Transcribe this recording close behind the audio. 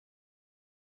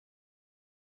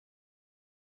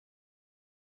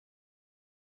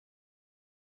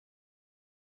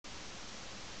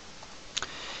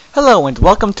Hello and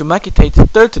welcome to Mikey Tate's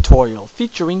third tutorial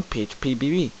featuring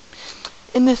phpBB.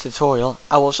 In this tutorial,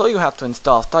 I will show you how to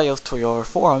install styles to your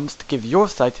forums to give your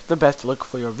site the best look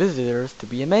for your visitors to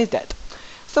be amazed at.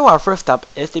 So our first step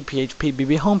is the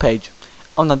phpBB homepage.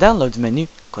 On the Downloads menu,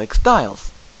 click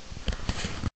Styles.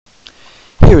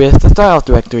 Here is the Styles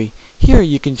directory. Here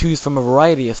you can choose from a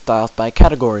variety of styles by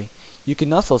category. You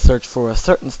can also search for a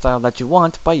certain style that you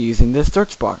want by using this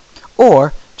search bar,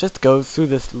 or just go through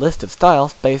this list of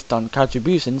styles based on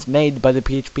contributions made by the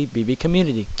phpBB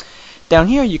community. Down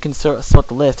here you can sort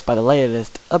the list by the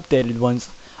latest updated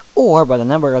ones, or by the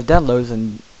number of downloads,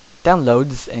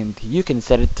 and you can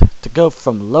set it to go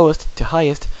from lowest to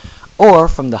highest, or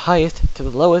from the highest to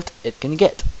the lowest it can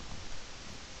get.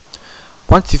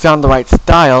 Once you found the right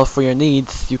style for your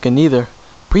needs, you can either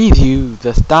preview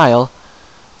the style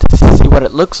to see what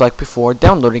it looks like before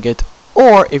downloading it,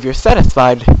 or if you're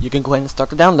satisfied, you can go ahead and start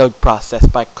the download process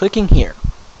by clicking here.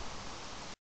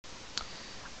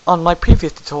 On my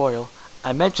previous tutorial,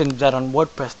 I mentioned that on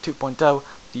WordPress 2.0,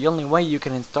 the only way you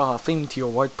can install a theme to your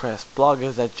WordPress blog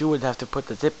is that you would have to put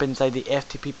the zip inside the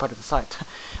FTP part of the site.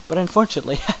 But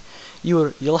unfortunately,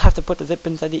 you'll have to put the zip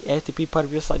inside the FTP part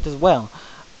of your site as well.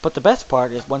 But the best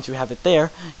part is once you have it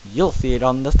there, you'll see it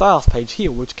on the styles page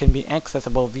here, which can be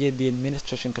accessible via the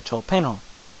administration control panel.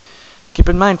 Keep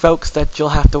in mind, folks, that you'll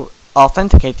have to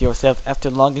authenticate yourself after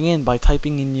logging in by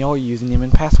typing in your username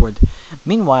and password.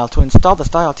 Meanwhile, to install the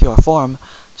style to your forum,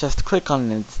 just click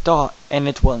on Install, and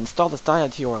it will install the style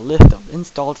to your list of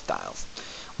installed styles.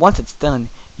 Once it's done,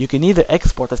 you can either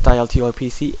export the style to your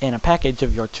PC in a package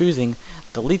of your choosing,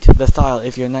 delete the style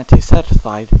if you're not too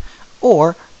satisfied,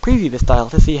 or preview the style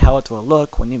to see how it will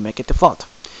look when you make it default.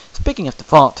 Speaking of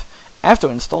default,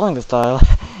 after installing the style,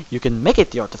 you can make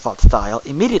it your default style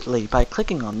immediately by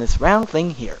clicking on this round thing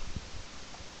here.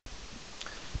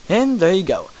 And there you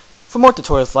go. For more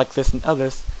tutorials like this and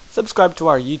others, subscribe to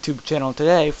our YouTube channel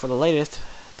today for the latest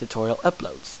tutorial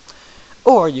uploads.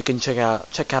 Or you can check out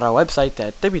our website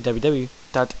at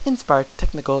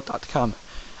www.inspiredtechnical.com.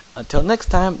 Until next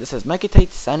time, this is Mikey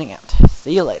Tate signing out.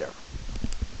 See you later.